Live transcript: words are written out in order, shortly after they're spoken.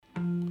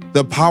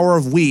The power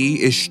of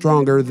we is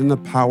stronger than the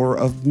power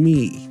of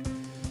me.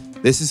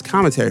 This is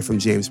commentary from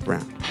James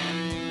Brown.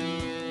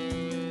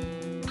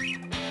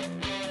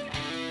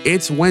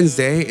 It's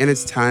Wednesday, and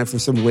it's time for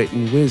some wit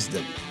and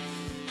wisdom.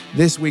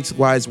 This week's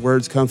wise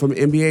words come from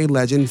NBA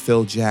legend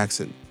Phil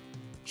Jackson.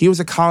 He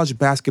was a college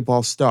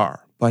basketball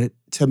star, but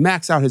to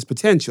max out his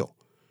potential,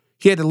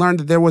 he had to learn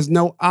that there was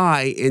no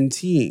I in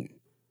team.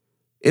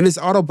 In his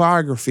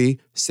autobiography,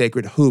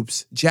 Sacred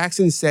Hoops,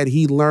 Jackson said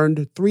he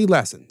learned 3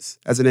 lessons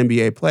as an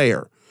NBA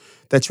player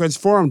that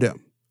transformed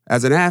him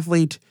as an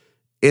athlete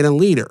and a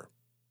leader.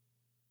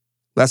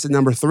 Lesson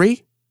number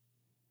 3,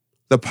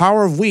 the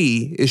power of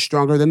we is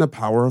stronger than the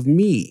power of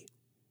me.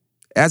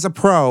 As a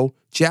pro,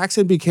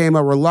 Jackson became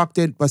a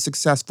reluctant but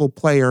successful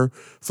player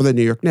for the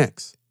New York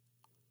Knicks.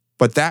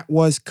 But that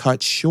was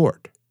cut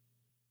short.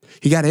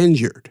 He got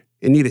injured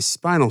and needed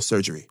spinal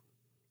surgery.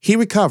 He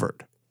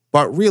recovered,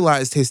 but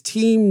realized his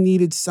team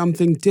needed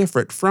something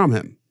different from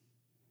him.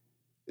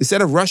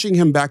 Instead of rushing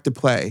him back to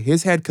play,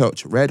 his head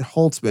coach, Red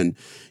Holtzman,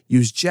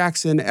 used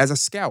Jackson as a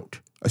scout,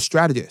 a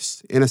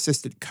strategist, and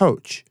assistant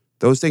coach.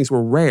 Those things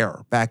were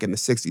rare back in the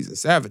 60s and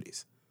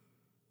 70s.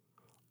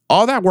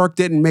 All that work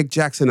didn't make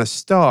Jackson a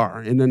star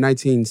in the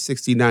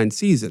 1969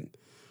 season,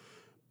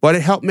 but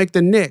it helped make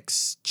the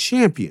Knicks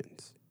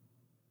champions.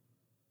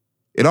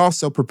 It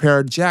also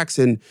prepared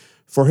Jackson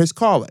for his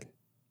calling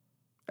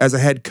as a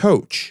head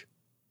coach.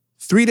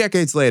 3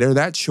 decades later,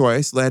 that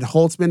choice led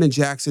Holtzman and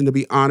Jackson to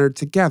be honored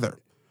together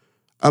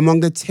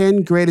among the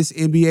 10 greatest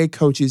NBA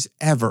coaches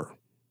ever.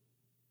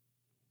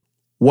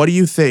 What do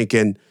you think?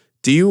 And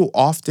do you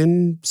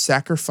often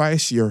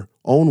sacrifice your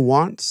own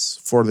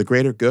wants for the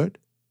greater good?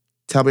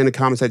 Tell me in the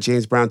comments at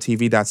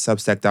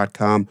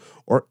jamesbrowntv.substack.com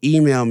or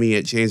email me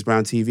at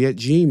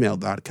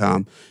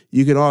jamesbrowntv@gmail.com.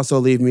 You can also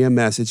leave me a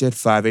message at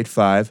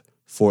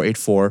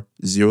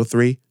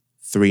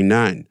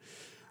 585-484-0339.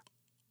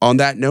 On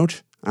that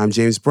note, I'm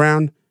James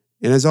Brown,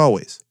 and as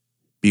always,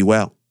 be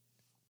well.